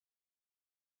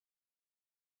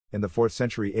In the 4th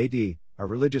century AD, a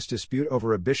religious dispute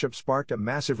over a bishop sparked a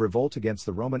massive revolt against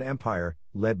the Roman Empire,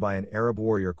 led by an Arab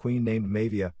warrior queen named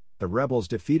Mavia. The rebels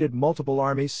defeated multiple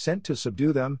armies sent to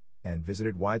subdue them, and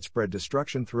visited widespread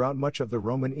destruction throughout much of the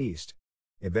Roman East.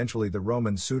 Eventually the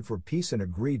Romans sued for peace and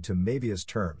agreed to Mavia's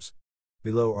terms.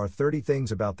 Below are 30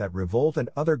 things about that revolt and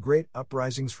other great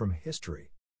uprisings from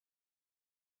history.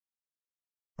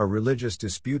 A religious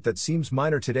dispute that seems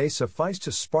minor today sufficed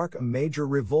to spark a major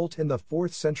revolt in the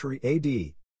 4th century AD.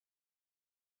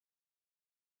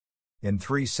 In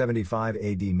 375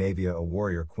 AD, Mavia, a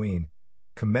warrior queen,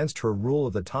 commenced her rule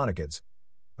of the Tanakids,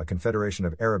 a confederation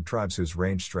of Arab tribes whose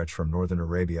range stretched from northern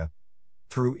Arabia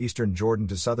through eastern Jordan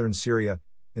to southern Syria.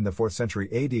 In the 4th century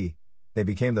AD, they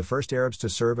became the first Arabs to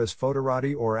serve as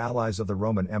foederati or allies of the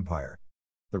Roman Empire.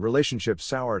 The relationship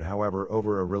soured, however,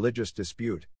 over a religious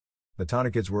dispute. The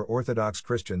Tanakids were Orthodox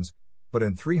Christians, but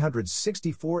in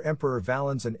 364 Emperor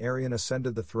Valens, an Arian,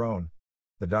 ascended the throne.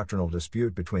 The doctrinal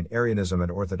dispute between Arianism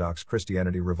and Orthodox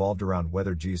Christianity revolved around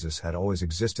whether Jesus had always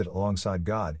existed alongside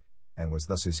God, and was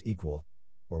thus his equal,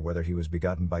 or whether he was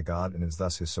begotten by God and is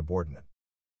thus his subordinate.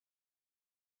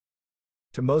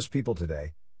 To most people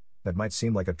today, that might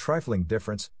seem like a trifling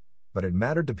difference, but it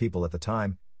mattered to people at the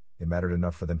time. It mattered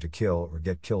enough for them to kill or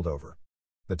get killed over.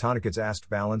 The Tanakids asked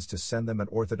Valens to send them an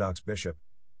Orthodox bishop,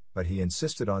 but he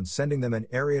insisted on sending them an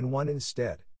Arian one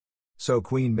instead. So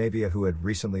Queen Mavia, who had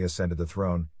recently ascended the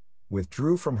throne,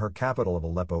 withdrew from her capital of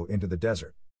Aleppo into the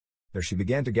desert. There she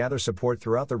began to gather support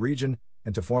throughout the region,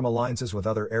 and to form alliances with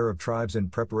other Arab tribes in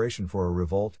preparation for a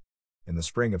revolt. In the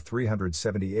spring of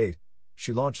 378,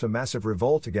 she launched a massive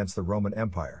revolt against the Roman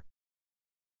Empire.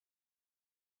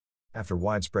 After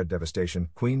widespread devastation,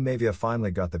 Queen Mavia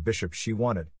finally got the bishop she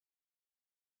wanted.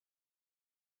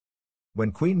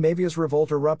 When Queen Mavia's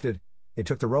revolt erupted, it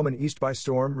took the Roman East by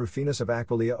storm. Rufinus of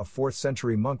Aquileia, a 4th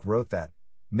century monk, wrote that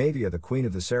Mavia, the queen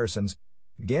of the Saracens,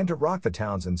 began to rock the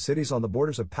towns and cities on the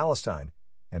borders of Palestine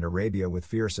and Arabia with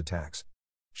fierce attacks.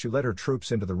 She led her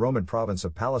troops into the Roman province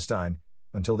of Palestine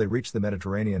until they reached the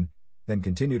Mediterranean, then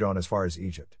continued on as far as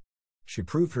Egypt. She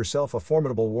proved herself a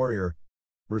formidable warrior.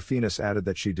 Rufinus added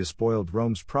that she despoiled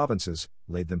Rome's provinces,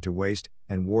 laid them to waste,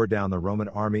 and wore down the Roman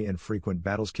army in frequent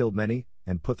battles, killed many,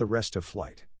 and put the rest to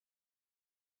flight.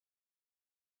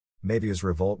 Mavia's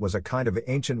revolt was a kind of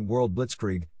ancient world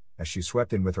blitzkrieg, as she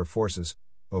swept in with her forces,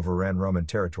 overran Roman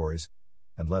territories,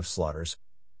 and left slaughters,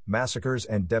 massacres,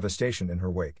 and devastation in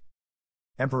her wake.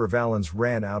 Emperor Valens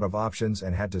ran out of options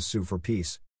and had to sue for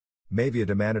peace. Mavia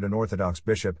demanded an Orthodox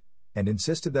bishop, and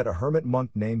insisted that a hermit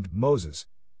monk named Moses,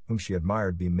 whom she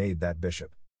admired, be made that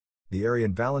bishop. The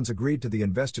Arian Valens agreed to the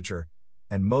investiture,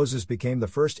 and Moses became the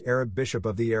first Arab bishop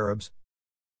of the Arabs.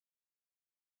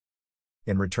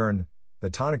 In return, the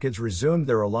Tanakids resumed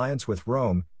their alliance with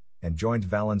Rome, and joined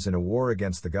Valens in a war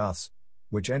against the Goths,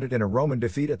 which ended in a Roman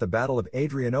defeat at the Battle of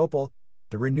Adrianople.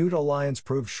 The renewed alliance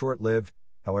proved short-lived,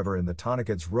 however, and the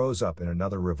Tanakids rose up in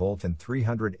another revolt in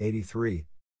 383.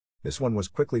 This one was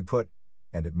quickly put,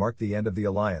 and it marked the end of the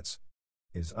alliance.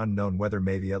 It is unknown whether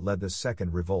Mavia led the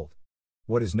second revolt.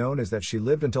 What is known is that she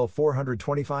lived until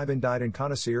 425 and died in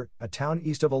Conasir, a town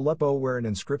east of Aleppo, where an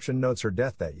inscription notes her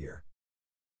death that year.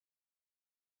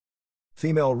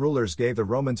 Female rulers gave the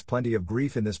Romans plenty of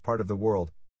grief in this part of the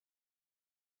world.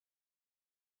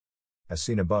 As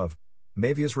seen above,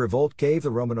 Mavia's revolt gave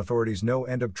the Roman authorities no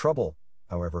end of trouble.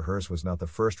 However, hers was not the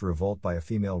first revolt by a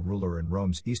female ruler in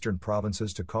Rome's eastern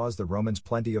provinces to cause the Romans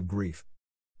plenty of grief.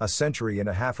 A century and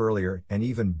a half earlier, an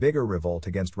even bigger revolt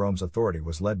against Rome's authority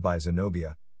was led by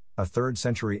Zenobia, a 3rd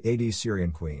century AD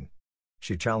Syrian queen.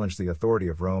 She challenged the authority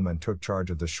of Rome and took charge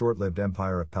of the short-lived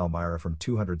empire of Palmyra from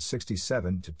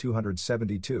 267 to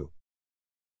 272.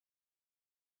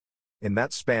 In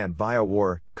that span, via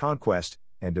war, conquest,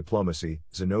 and diplomacy,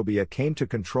 Zenobia came to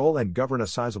control and govern a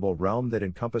sizable realm that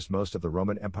encompassed most of the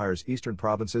Roman Empire's eastern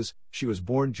provinces. She was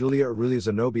born Julia Aurelia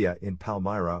Zenobia in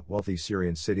Palmyra, a wealthy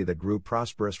Syrian city that grew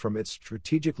prosperous from its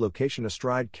strategic location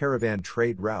astride caravan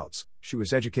trade routes. She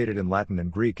was educated in Latin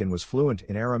and Greek and was fluent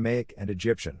in Aramaic and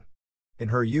Egyptian. In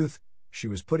her youth, she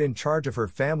was put in charge of her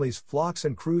family's flocks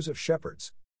and crews of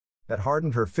shepherds. That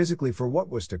hardened her physically for what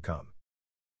was to come.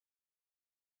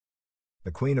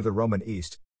 The Queen of the Roman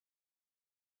East.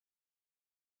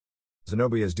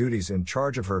 Zenobia's duties in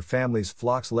charge of her family's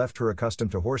flocks left her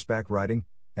accustomed to horseback riding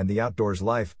and the outdoors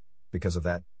life. Because of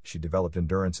that, she developed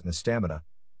endurance and stamina,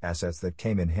 assets that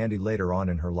came in handy later on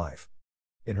in her life.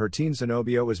 In her teens,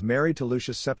 Zenobia was married to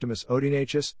Lucius Septimus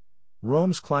Odenatus,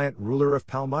 Rome's client ruler of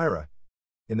Palmyra.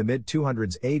 In the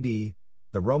mid-200s AD,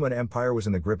 the Roman Empire was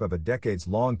in the grip of a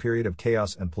decades-long period of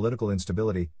chaos and political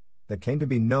instability that came to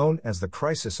be known as the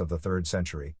Crisis of the 3rd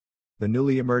Century. The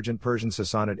newly emergent Persian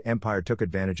Sassanid Empire took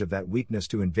advantage of that weakness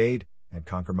to invade and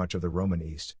conquer much of the Roman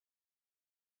East.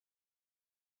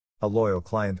 A loyal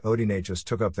client, Odenathus,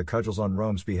 took up the cudgels on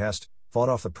Rome's behest, fought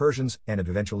off the Persians, and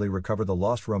eventually recovered the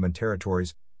lost Roman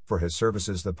territories. For his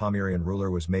services, the Palmyrian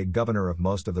ruler was made governor of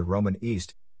most of the Roman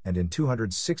East, and in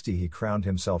 260 he crowned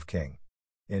himself king.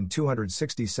 In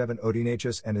 267,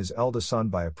 Odenathus and his eldest son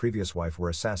by a previous wife were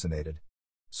assassinated.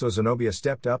 So Zenobia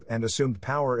stepped up and assumed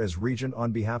power as regent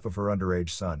on behalf of her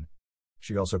underage son.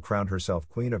 She also crowned herself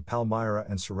queen of Palmyra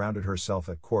and surrounded herself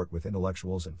at court with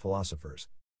intellectuals and philosophers.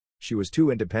 She was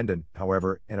too independent,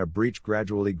 however, and a breach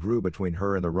gradually grew between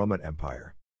her and the Roman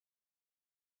Empire.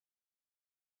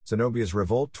 Zenobia's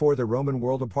revolt tore the Roman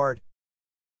world apart.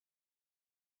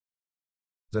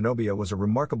 Zenobia was a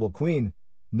remarkable queen,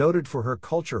 noted for her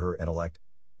culture, her intellect,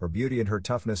 her beauty and her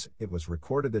toughness. It was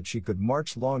recorded that she could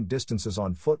march long distances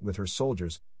on foot with her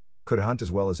soldiers, could hunt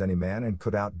as well as any man, and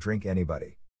could outdrink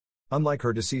anybody. Unlike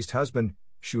her deceased husband,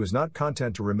 she was not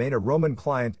content to remain a Roman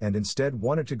client and instead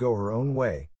wanted to go her own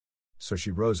way. So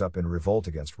she rose up in revolt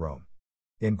against Rome.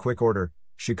 In quick order,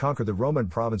 she conquered the Roman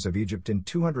province of Egypt in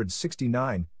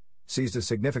 269, seized a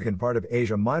significant part of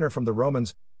Asia Minor from the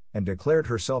Romans, and declared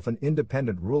herself an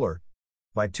independent ruler.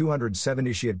 By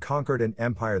 270 she had conquered an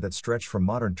empire that stretched from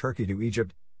modern Turkey to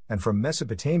Egypt, and from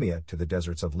Mesopotamia to the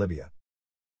deserts of Libya.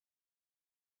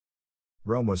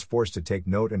 Rome was forced to take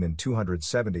note, and in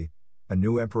 270, a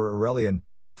new emperor, Aurelian,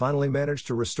 finally managed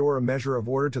to restore a measure of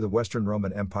order to the Western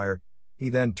Roman Empire. He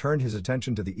then turned his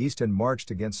attention to the east and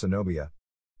marched against Zenobia.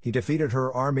 He defeated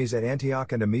her armies at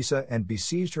Antioch and Emesa and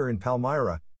besieged her in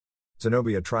Palmyra.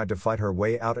 Zenobia tried to fight her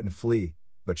way out and flee,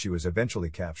 but she was eventually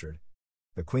captured.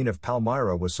 The Queen of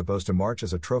Palmyra was supposed to march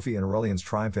as a trophy in Aurelian's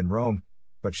triumph in Rome,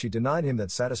 but she denied him that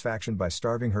satisfaction by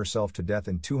starving herself to death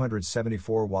in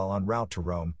 274 while en route to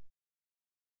Rome.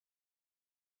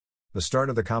 The start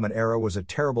of the Common Era was a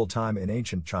terrible time in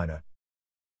ancient China.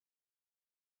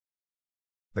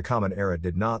 The Common Era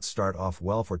did not start off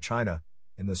well for China.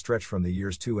 In the stretch from the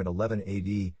years 2 and 11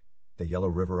 AD, the Yellow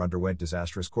River underwent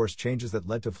disastrous course changes that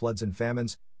led to floods and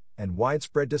famines, and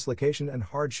widespread dislocation and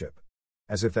hardship.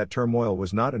 As if that turmoil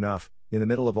was not enough, in the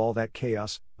middle of all that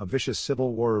chaos, a vicious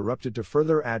civil war erupted to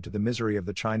further add to the misery of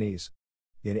the Chinese.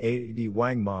 In 8 AD,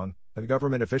 Wang Mang, a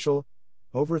government official,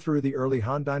 overthrew the early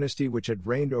Han dynasty which had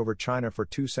reigned over China for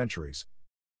 2 centuries.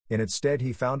 In its stead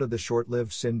he founded the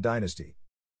short-lived Xin dynasty.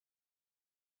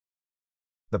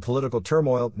 The political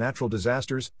turmoil, natural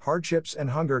disasters, hardships and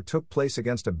hunger took place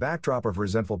against a backdrop of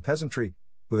resentful peasantry,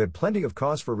 who had plenty of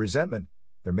cause for resentment.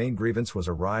 Their main grievance was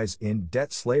a rise in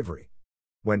debt slavery.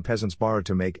 When peasants borrowed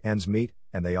to make ends meet,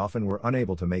 and they often were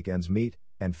unable to make ends meet,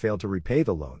 and failed to repay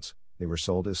the loans, they were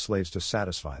sold as slaves to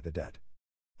satisfy the debt.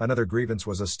 Another grievance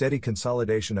was a steady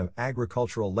consolidation of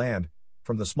agricultural land,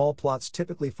 from the small plots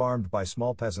typically farmed by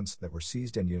small peasants that were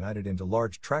seized and united into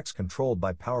large tracts controlled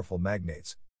by powerful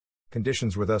magnates.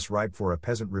 Conditions were thus ripe for a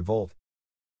peasant revolt.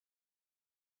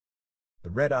 The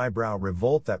Red Eyebrow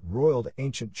Revolt that roiled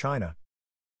ancient China.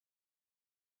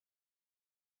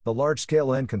 The large-scale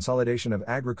land consolidation of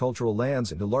agricultural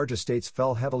lands into large estates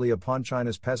fell heavily upon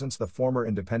China's peasants, the former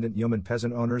independent yeoman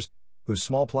peasant owners, whose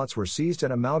small plots were seized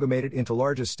and amalgamated into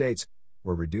large estates,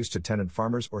 were reduced to tenant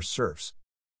farmers or serfs.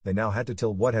 They now had to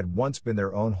till what had once been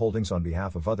their own holdings on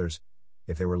behalf of others,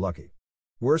 if they were lucky.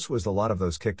 Worse was the lot of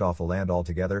those kicked off the land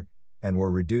altogether, and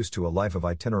were reduced to a life of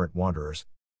itinerant wanderers.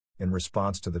 In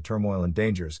response to the turmoil and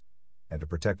dangers, and to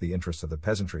protect the interests of the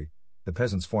peasantry, the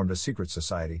peasants formed a secret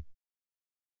society.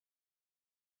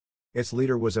 Its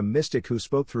leader was a mystic who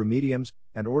spoke through mediums,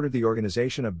 and ordered the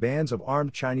organization of bands of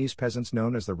armed Chinese peasants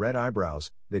known as the Red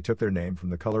Eyebrows. They took their name from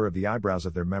the color of the eyebrows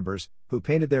of their members, who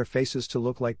painted their faces to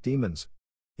look like demons.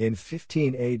 In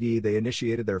 15 AD they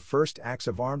initiated their first acts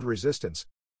of armed resistance.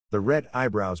 The Red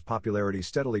Eyebrows' popularity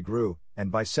steadily grew,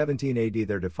 and by 17 AD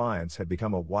their defiance had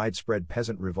become a widespread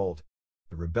peasant revolt.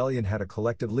 The rebellion had a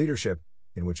collective leadership,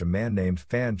 in which a man named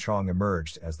Fan Chong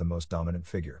emerged as the most dominant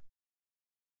figure.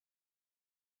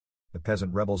 The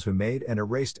peasant rebels who made and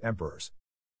erased emperors.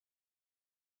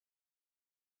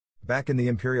 Back in the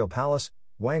imperial palace,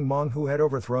 Wang Mang, who had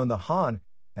overthrown the Han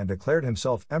and declared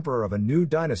himself emperor of a new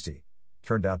dynasty,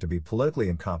 turned out to be politically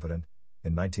incompetent.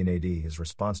 In 19 AD, his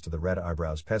response to the Red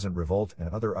Eyebrows peasant revolt and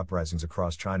other uprisings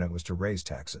across China was to raise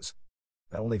taxes.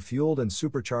 That only fueled and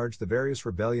supercharged the various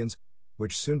rebellions,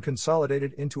 which soon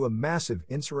consolidated into a massive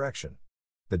insurrection.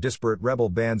 The disparate rebel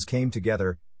bands came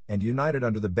together and united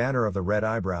under the banner of the Red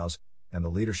Eyebrows and the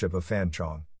leadership of Fan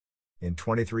Chong. In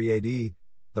 23 AD,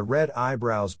 the Red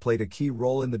Eyebrows played a key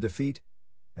role in the defeat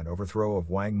and overthrow of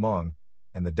Wang Mang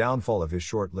and the downfall of his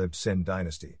short-lived Xin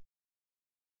dynasty.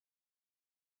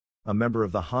 A member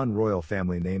of the Han royal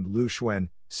family named Lu Xuen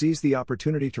seized the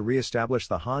opportunity to re-establish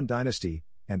the Han dynasty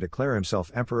and declare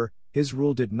himself emperor. His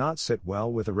rule did not sit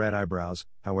well with the Red Eyebrows,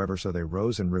 however, so they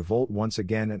rose in revolt once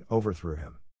again and overthrew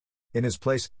him. In his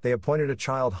place, they appointed a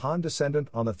child Han descendant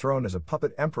on the throne as a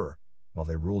puppet emperor, while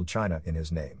they ruled China in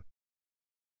his name.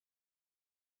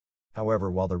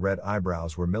 However, while the Red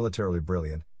Eyebrows were militarily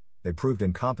brilliant, they proved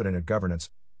incompetent at governance,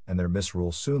 and their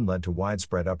misrule soon led to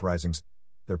widespread uprisings.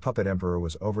 Their puppet emperor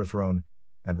was overthrown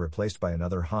and replaced by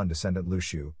another Han descendant, Lu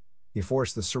Xu. He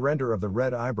forced the surrender of the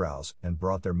Red Eyebrows and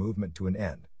brought their movement to an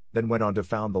end, then went on to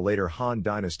found the later Han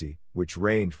dynasty, which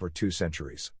reigned for 2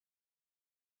 centuries.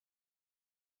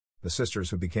 The sisters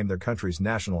who became their country's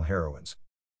national heroines.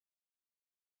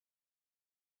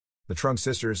 The Trung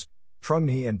sisters, Trung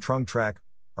Nhi and Trung Trac,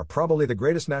 are probably the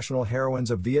greatest national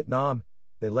heroines of Vietnam.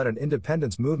 They led an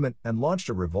independence movement and launched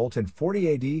a revolt in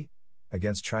 40 AD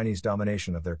against Chinese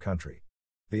domination of their country.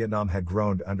 Vietnam had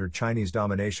groaned under Chinese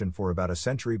domination for about a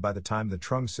century by the time the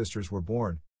Trung sisters were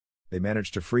born. They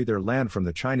managed to free their land from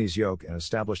the Chinese yoke and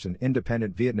established an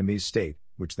independent Vietnamese state,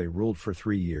 which they ruled for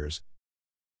 3 years.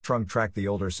 Trung Trac, the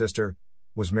older sister,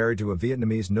 was married to a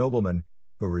Vietnamese nobleman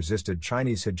who resisted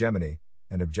Chinese hegemony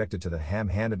and objected to the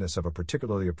ham-handedness of a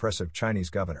particularly oppressive Chinese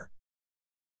governor.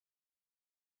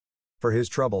 For his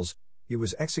troubles, he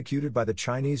was executed by the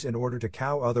Chinese in order to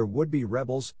cow other would-be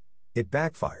rebels. It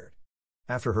backfired.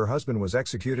 After her husband was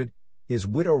executed, his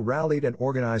widow rallied and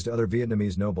organized other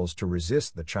Vietnamese nobles to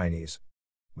resist the Chinese.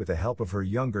 With the help of her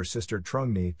younger sister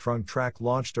Trung Nhi, Trung Trac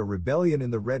launched a rebellion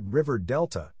in the Red River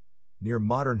Delta, near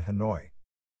modern Hanoi.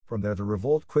 From there the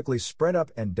revolt quickly spread up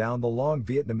and down the long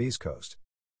Vietnamese coast.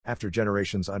 After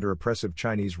generations under oppressive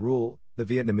Chinese rule, the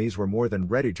Vietnamese were more than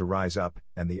ready to rise up,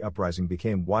 and the uprising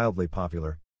became wildly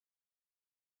popular.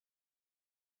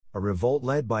 A revolt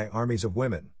led by armies of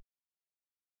women.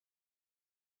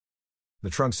 The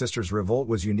Trung sisters' revolt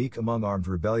was unique among armed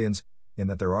rebellions, in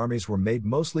that their armies were made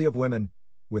mostly of women.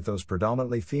 With those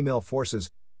predominantly female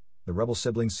forces, the rebel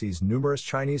siblings seized numerous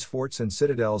Chinese forts and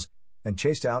citadels, and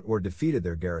chased out or defeated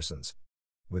their garrisons.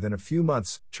 Within a few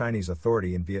months, Chinese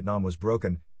authority in Vietnam was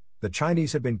broken. The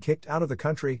Chinese had been kicked out of the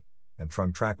country, and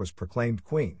Trung Trac was proclaimed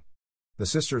queen. The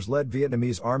sisters led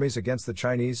Vietnamese armies against the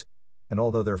Chinese, and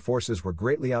although their forces were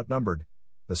greatly outnumbered,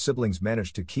 the siblings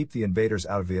managed to keep the invaders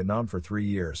out of Vietnam for 3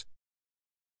 years.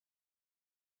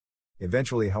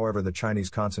 Eventually, however, the Chinese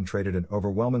concentrated an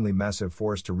overwhelmingly massive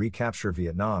force to recapture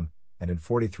Vietnam, and in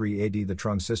 43 AD the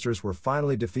Trung sisters were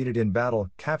finally defeated in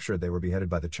battle. Captured, they were beheaded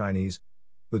by the Chinese,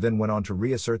 who then went on to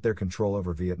reassert their control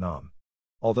over Vietnam.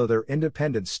 Although their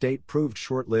independent state proved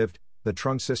short-lived, the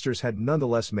Trung sisters had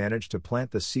nonetheless managed to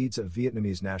plant the seeds of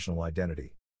Vietnamese national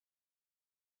identity.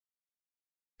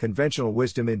 Conventional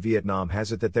wisdom in Vietnam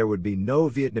has it that there would be no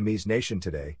Vietnamese nation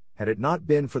today, had it not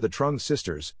been for the Trung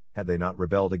sisters. Had they not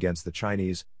rebelled against the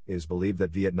Chinese, it is believed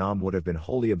that Vietnam would have been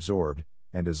wholly absorbed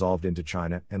and dissolved into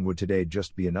China and would today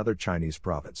just be another Chinese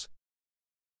province.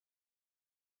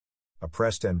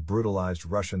 Oppressed and brutalized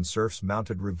Russian serfs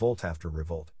mounted revolt after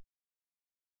revolt,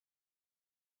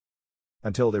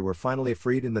 until they were finally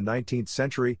freed in the 19th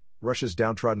century. Russia's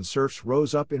downtrodden serfs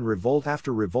rose up in revolt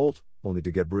after revolt, only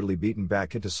to get brutally beaten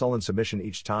back into sullen submission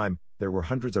each time. There were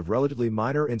hundreds of relatively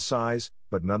minor in size,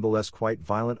 but nonetheless quite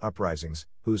violent uprisings,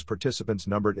 whose participants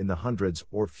numbered in the hundreds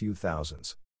or few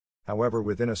thousands. However,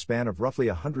 within a span of roughly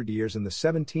 100 years in the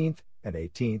 17th and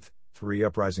 18th, 3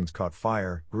 uprisings caught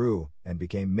fire, grew, and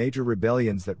became major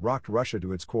rebellions that rocked Russia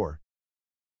to its core.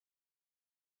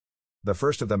 The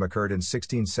first of them occurred in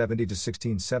 1670 to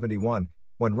 1671,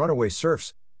 when runaway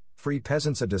serfs, free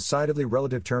peasants, a decidedly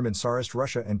relative term in Tsarist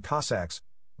Russia, and Cossacks,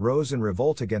 rose in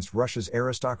revolt against Russia's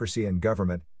aristocracy and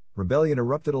government. Rebellion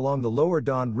erupted along the lower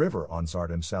Don River on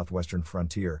Tsardam's southwestern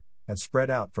frontier, and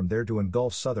spread out from there to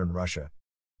engulf southern Russia.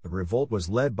 The revolt was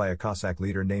led by a Cossack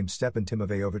leader named Stepan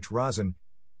Timofeyovich Razin,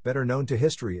 better known to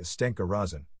history as Stenka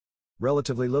Razin.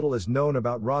 Relatively little is known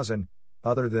about Razin,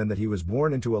 other than that he was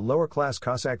born into a lower-class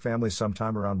Cossack family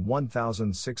sometime around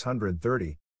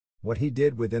 1630. What he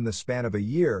did within the span of a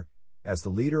year, as the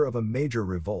leader of a major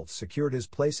revolt, secured his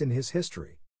place in his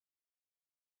history.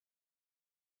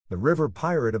 The river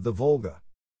pirate of the Volga.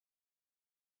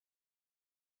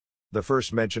 The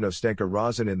first mention of Stenka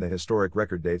Razin in the historic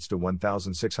record dates to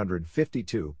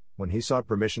 1652, when he sought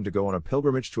permission to go on a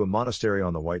pilgrimage to a monastery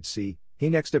on the White Sea. He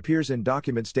next appears in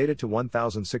documents dated to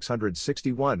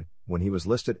 1661, when he was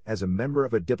listed as a member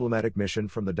of a diplomatic mission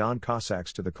from the Don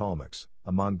Cossacks to the Kalmyks,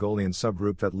 a Mongolian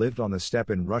subgroup that lived on the steppe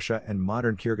in Russia and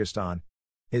modern Kyrgyzstan.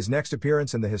 His next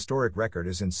appearance in the historic record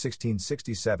is in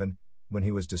 1667, when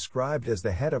he was described as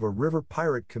the head of a river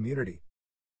pirate community.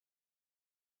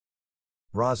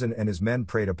 Razin and his men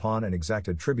preyed upon and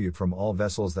exacted tribute from all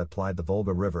vessels that plied the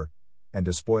Volga River, and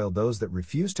despoiled those that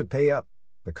refused to pay up.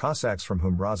 The Cossacks from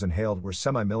whom Razin hailed were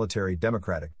semi-military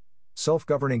democratic,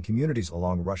 self-governing communities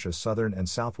along Russia's southern and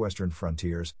southwestern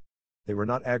frontiers. They were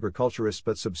not agriculturists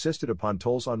but subsisted upon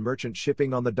tolls on merchant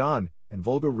shipping on the Don and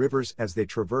Volga rivers as they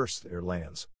traversed their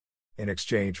lands. In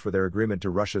exchange for their agreement to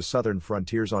Russia's southern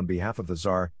frontiers on behalf of the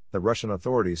Tsar, the Russian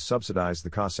authorities subsidized the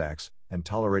Cossacks and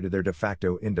tolerated their de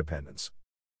facto independence.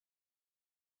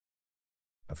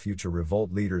 A future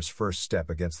revolt leader's first step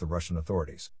against the Russian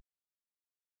authorities.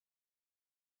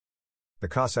 The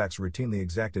Cossacks routinely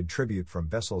exacted tribute from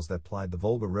vessels that plied the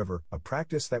Volga River, a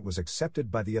practice that was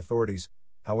accepted by the authorities.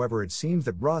 However, it seems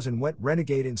that Razin went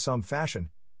renegade in some fashion,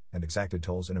 and exacted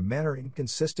tolls in a manner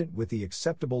inconsistent with the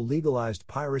acceptable legalized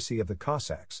piracy of the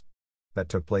Cossacks. That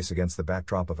took place against the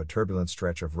backdrop of a turbulent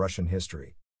stretch of Russian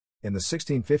history. In the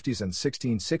 1650s and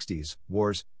 1660s,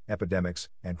 wars, epidemics,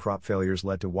 and crop failures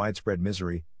led to widespread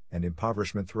misery and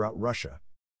impoverishment throughout Russia.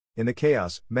 In the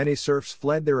chaos, many serfs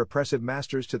fled their oppressive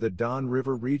masters to the Don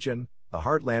River region, the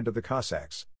heartland of the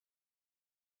Cossacks.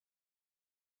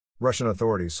 Russian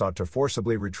authorities sought to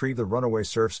forcibly retrieve the runaway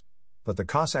serfs, but the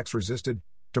Cossacks resisted.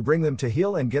 To bring them to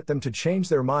heel and get them to change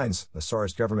their minds, the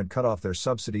Tsarist government cut off their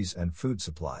subsidies and food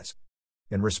supplies.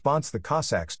 In response, the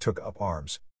Cossacks took up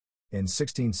arms. In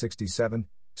 1667,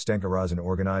 Stenka Razin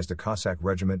organized a Cossack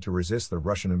regiment to resist the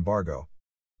Russian embargo.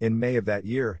 In May of that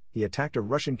year, he attacked a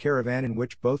Russian caravan in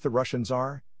which both the Russian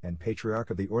Tsar and Patriarch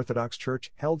of the Orthodox Church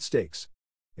held stakes.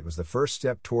 It was the first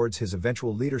step towards his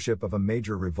eventual leadership of a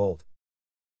major revolt.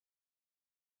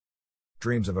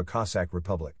 Dreams of a Cossack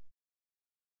Republic.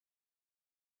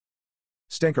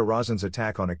 Stenka Razin's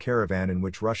attack on a caravan in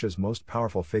which Russia's most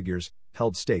powerful figures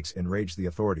held stakes enraged the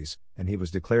authorities, and he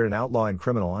was declared an outlaw and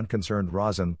criminal. Unconcerned,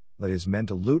 Razin led his men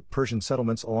to loot Persian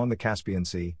settlements along the Caspian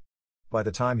Sea. By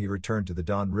the time he returned to the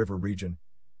Don River region,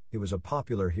 he was a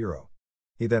popular hero.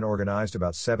 He then organized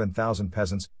about 7,000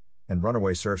 peasants and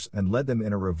runaway serfs and led them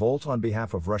in a revolt on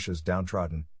behalf of Russia's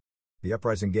downtrodden. The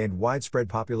uprising gained widespread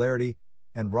popularity,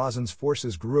 and Razin's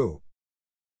forces grew.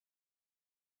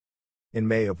 In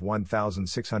May of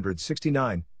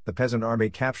 1669, the peasant army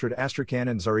captured Astrakhan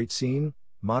and Tsaritsyn,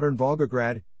 modern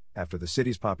Volgograd. After the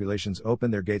city's populations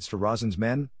opened their gates to Razin's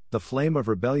men, the flame of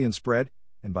rebellion spread,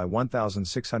 and by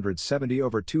 1670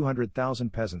 over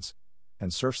 200,000 peasants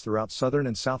and serfs throughout southern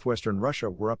and southwestern Russia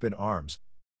were up in arms.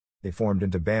 They formed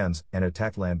into bands and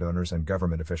attacked landowners and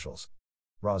government officials.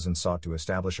 Razin sought to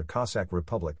establish a Cossack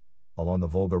republic along the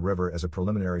Volga River as a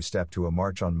preliminary step to a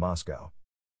march on Moscow.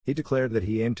 He declared that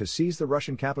he aimed to seize the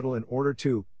Russian capital in order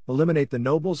to eliminate the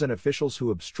nobles and officials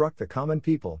who obstruct the common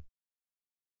people.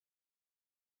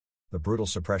 The brutal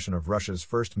suppression of Russia's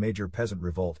first major peasant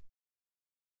revolt.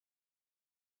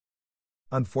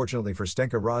 Unfortunately for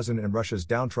Stenka Razin and Russia's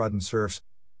downtrodden serfs,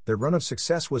 their run of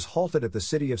success was halted at the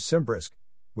city of Simbrisk,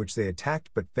 which they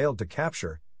attacked but failed to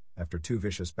capture. After two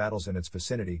vicious battles in its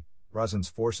vicinity, Razin's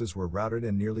forces were routed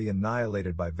and nearly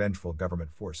annihilated by vengeful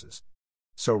government forces.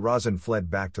 So Razin fled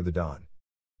back to the Don.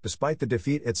 Despite the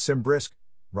defeat at Simbrisk,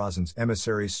 Razin's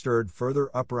emissaries stirred further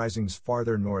uprisings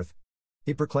farther north.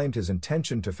 He proclaimed his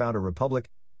intention to found a republic,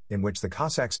 in which the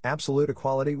Cossacks' absolute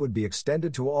equality would be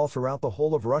extended to all throughout the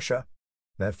whole of Russia.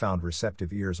 That found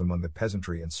receptive ears among the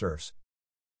peasantry and serfs.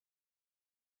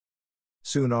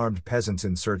 Soon armed peasants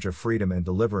in search of freedom and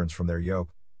deliverance from their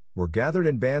yoke were gathered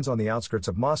in bands on the outskirts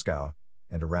of Moscow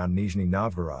and around Nizhny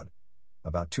Novgorod,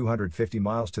 about 250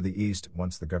 miles to the east.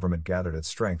 Once the government gathered its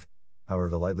strength, however,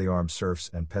 the lightly armed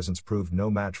serfs and peasants proved no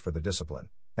match for the discipline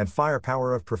and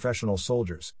firepower of professional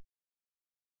soldiers.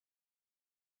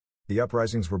 The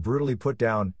uprisings were brutally put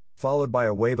down, followed by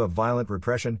a wave of violent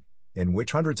repression, in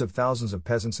which hundreds of thousands of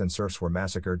peasants and serfs were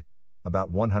massacred.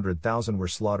 About 100,000 were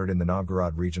slaughtered in the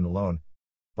Novgorod region alone.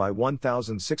 By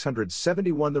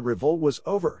 1671 the revolt was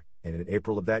over, and in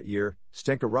April of that year,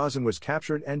 Stenka Razin was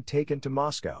captured and taken to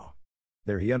Moscow.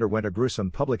 There he underwent a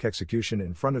gruesome public execution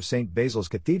in front of St. Basil's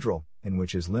Cathedral, in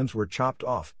which his limbs were chopped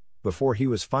off, before he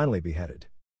was finally beheaded.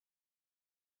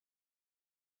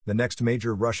 The next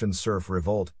major Russian serf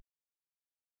revolt.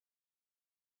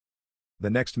 The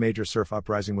next major serf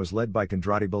uprising was led by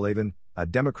Kondraty Bulavin, a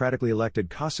democratically elected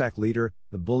Cossack leader.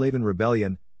 The Bulavin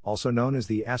Rebellion, also known as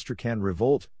the Astrakhan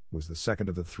Revolt, was the second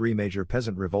of the three major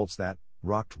peasant revolts that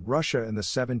rocked Russia in the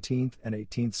 17th and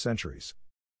 18th centuries.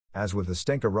 As with the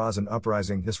Stenka Razin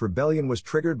uprising, this rebellion was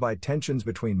triggered by tensions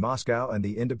between Moscow and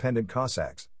the independent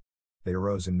Cossacks. They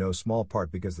arose in no small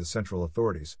part because the central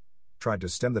authorities tried to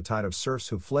stem the tide of serfs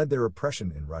who fled their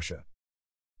oppression in Russia.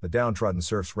 The downtrodden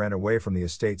serfs ran away from the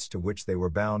estates to which they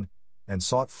were bound, and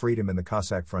sought freedom in the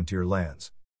Cossack frontier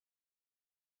lands.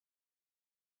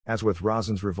 As with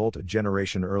Rozin's revolt a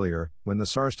generation earlier, when the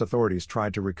Tsarist authorities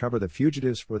tried to recover the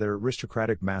fugitives for their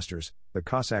aristocratic masters, the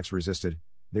Cossacks resisted.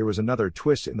 There was another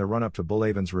twist in the run-up to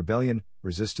Bulavin's rebellion: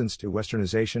 resistance to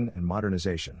westernization and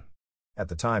modernization. At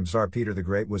the time, Tsar Peter the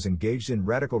Great was engaged in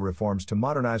radical reforms to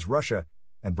modernize Russia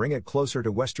and bring it closer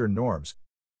to Western norms.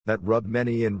 That rubbed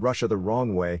many in Russia the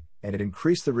wrong way, and it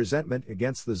increased the resentment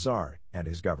against the Tsar and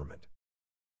his government.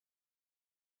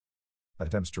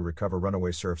 Attempts to recover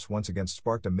runaway serfs once again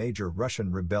sparked a major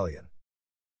Russian rebellion.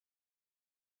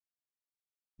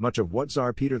 Much of what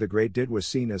Tsar Peter the Great did was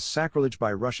seen as sacrilege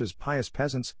by Russia's pious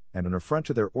peasants and an affront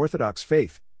to their Orthodox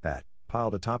faith that,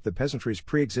 piled atop the peasantry's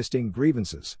pre-existing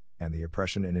grievances and the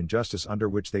oppression and injustice under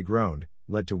which they groaned,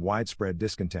 led to widespread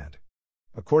discontent.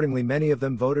 Accordingly, many of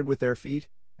them voted with their feet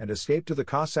and escaped to the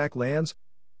Cossack lands,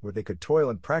 where they could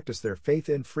toil and practice their faith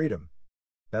in freedom.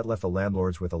 That left the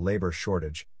landlords with a labor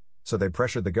shortage, so they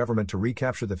pressured the government to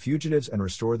recapture the fugitives and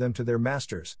restore them to their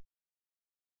masters.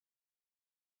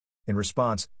 In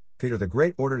response, Peter the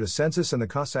Great ordered a census in the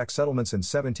Cossack settlements in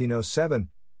 1707.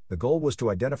 The goal was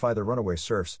to identify the runaway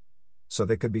serfs, so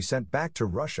they could be sent back to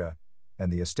Russia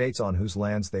and the estates on whose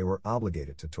lands they were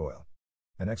obligated to toil.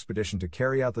 An expedition to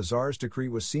carry out the Tsar's decree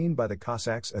was seen by the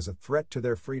Cossacks as a threat to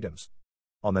their freedoms.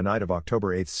 On the night of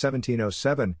October 8,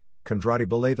 1707, Kondraty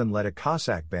Bulavin led a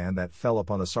Cossack band that fell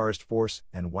upon the Tsarist force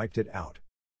and wiped it out.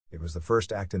 It was the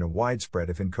first act in a widespread,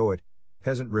 if inchoate,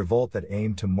 peasant revolt that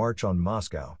aimed to march on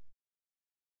Moscow.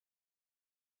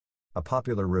 A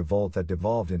popular revolt that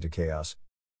devolved into chaos.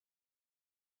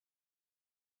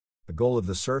 The goal of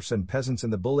the serfs and peasants in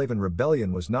the Bulavin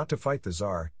rebellion was not to fight the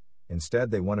Tsar.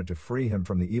 Instead, they wanted to free him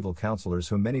from the evil counselors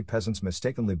whom many peasants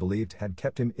mistakenly believed had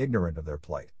kept him ignorant of their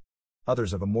plight.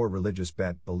 Others of a more religious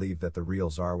bent believed that the real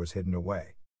Tsar was hidden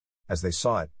away. As they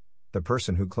saw it, the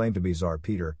person who claimed to be Tsar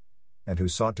Peter, and who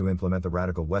sought to implement the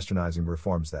radical westernizing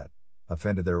reforms that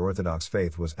offended their Orthodox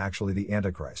faith, was actually the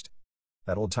Antichrist.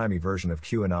 That old-timey version of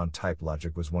QAnon-type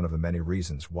logic was one of the many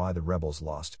reasons why the rebels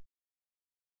lost.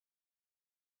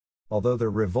 Although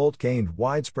their revolt gained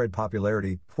widespread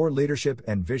popularity, poor leadership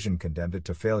and vision condemned it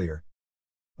to failure.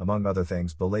 Among other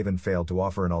things, Bulavin failed to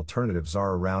offer an alternative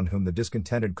Tsar around whom the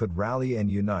discontented could rally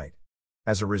and unite.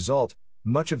 As a result,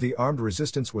 much of the armed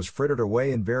resistance was frittered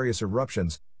away in various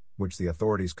eruptions, which the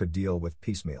authorities could deal with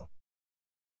piecemeal.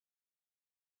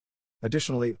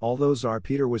 Additionally, although Tsar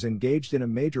Peter was engaged in a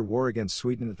major war against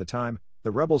Sweden at the time,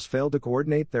 the rebels failed to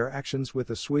coordinate their actions with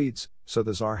the Swedes, so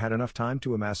the Tsar had enough time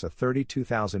to amass a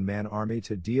 32,000-man army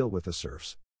to deal with the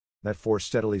serfs. That force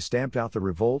steadily stamped out the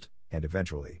revolt, and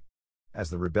eventually, as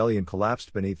the rebellion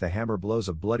collapsed beneath the hammer blows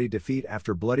of bloody defeat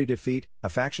after bloody defeat, a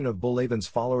faction of Bulavin's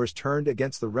followers turned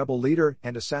against the rebel leader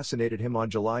and assassinated him on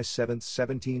July 7,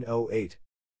 1708.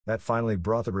 That finally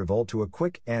brought the revolt to a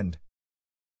quick end.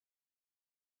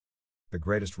 The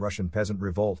greatest Russian peasant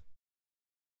revolt.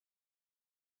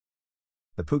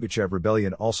 The Pugachev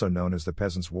Rebellion, also known as the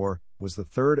Peasants' War, was the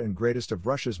third and greatest of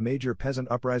Russia's major peasant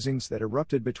uprisings that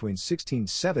erupted between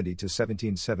 1670 to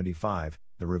 1775.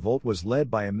 The revolt was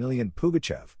led by Emelian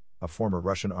Pugachev, a former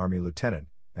Russian army lieutenant,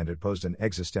 and it posed an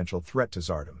existential threat to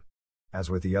Tsardom. As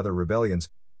with the other rebellions,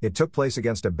 it took place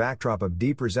against a backdrop of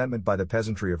deep resentment by the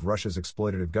peasantry of Russia's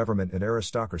exploitative government and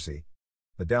aristocracy.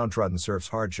 The downtrodden serfs'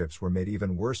 hardships were made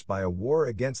even worse by a war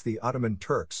against the Ottoman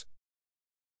Turks.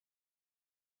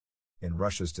 In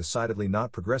Russia's decidedly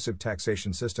not progressive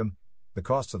taxation system, the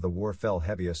costs of the war fell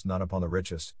heaviest not upon the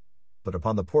richest, but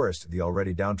upon the poorest. The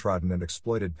already downtrodden and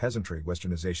exploited peasantry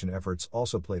westernization efforts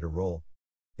also played a role.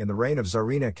 In the reign of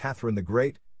Tsarina Catherine the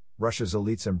Great, Russia's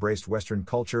elites embraced Western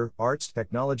culture, arts,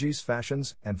 technologies,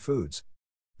 fashions, and foods.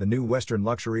 The new Western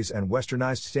luxuries and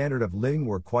westernized standard of living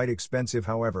were quite expensive,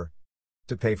 however.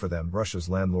 To pay for them, Russia's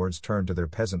landlords turned to their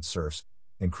peasant serfs,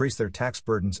 increased their tax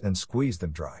burdens, and squeezed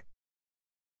them dry.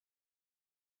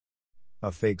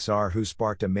 A fake Tsar who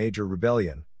sparked a major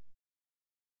rebellion.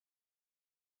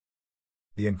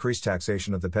 The increased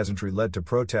taxation of the peasantry led to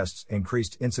protests,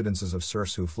 increased incidences of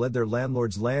serfs who fled their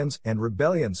landlords' lands, and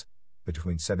rebellions.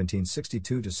 Between 1762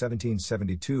 to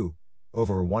 1772,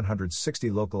 over 160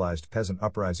 localized peasant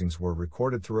uprisings were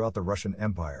recorded throughout the Russian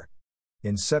Empire.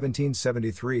 In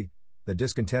 1773, the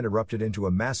discontent erupted into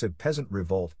a massive peasant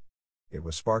revolt. It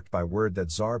was sparked by word that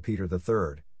Tsar Peter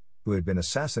III, who had been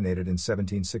assassinated in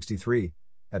 1763,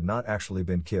 had not actually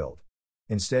been killed.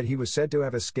 Instead, he was said to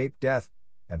have escaped death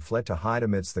and fled to hide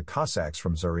amidst the Cossacks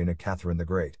from Tsarina Catherine the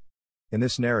Great. In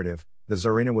this narrative, the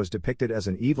Tsarina was depicted as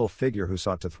an evil figure who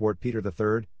sought to thwart Peter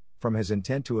III from his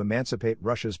intent to emancipate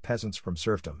Russia's peasants from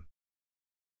serfdom.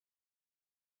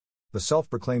 The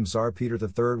self-proclaimed Tsar Peter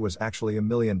III was actually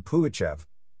Emelian Pugachev,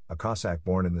 a Cossack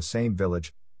born in the same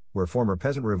village, Where former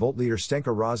peasant revolt leader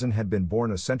Stenka Razin had been born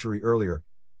a century earlier,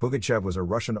 Pugachev was a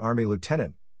Russian army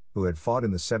lieutenant who had fought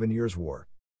in the 7 Years' War.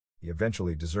 He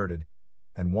eventually deserted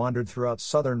and wandered throughout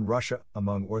southern Russia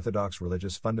among Orthodox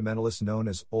religious fundamentalists known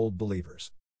as Old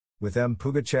Believers. With them,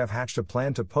 Pugachev hatched a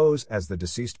plan to pose as the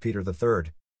deceased Peter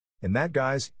III. In that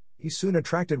guise, he soon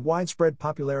attracted widespread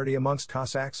popularity amongst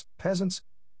Cossacks, peasants,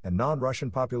 and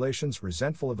non-Russian populations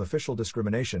resentful of official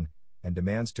discrimination and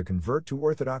demands to convert to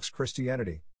Orthodox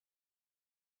Christianity.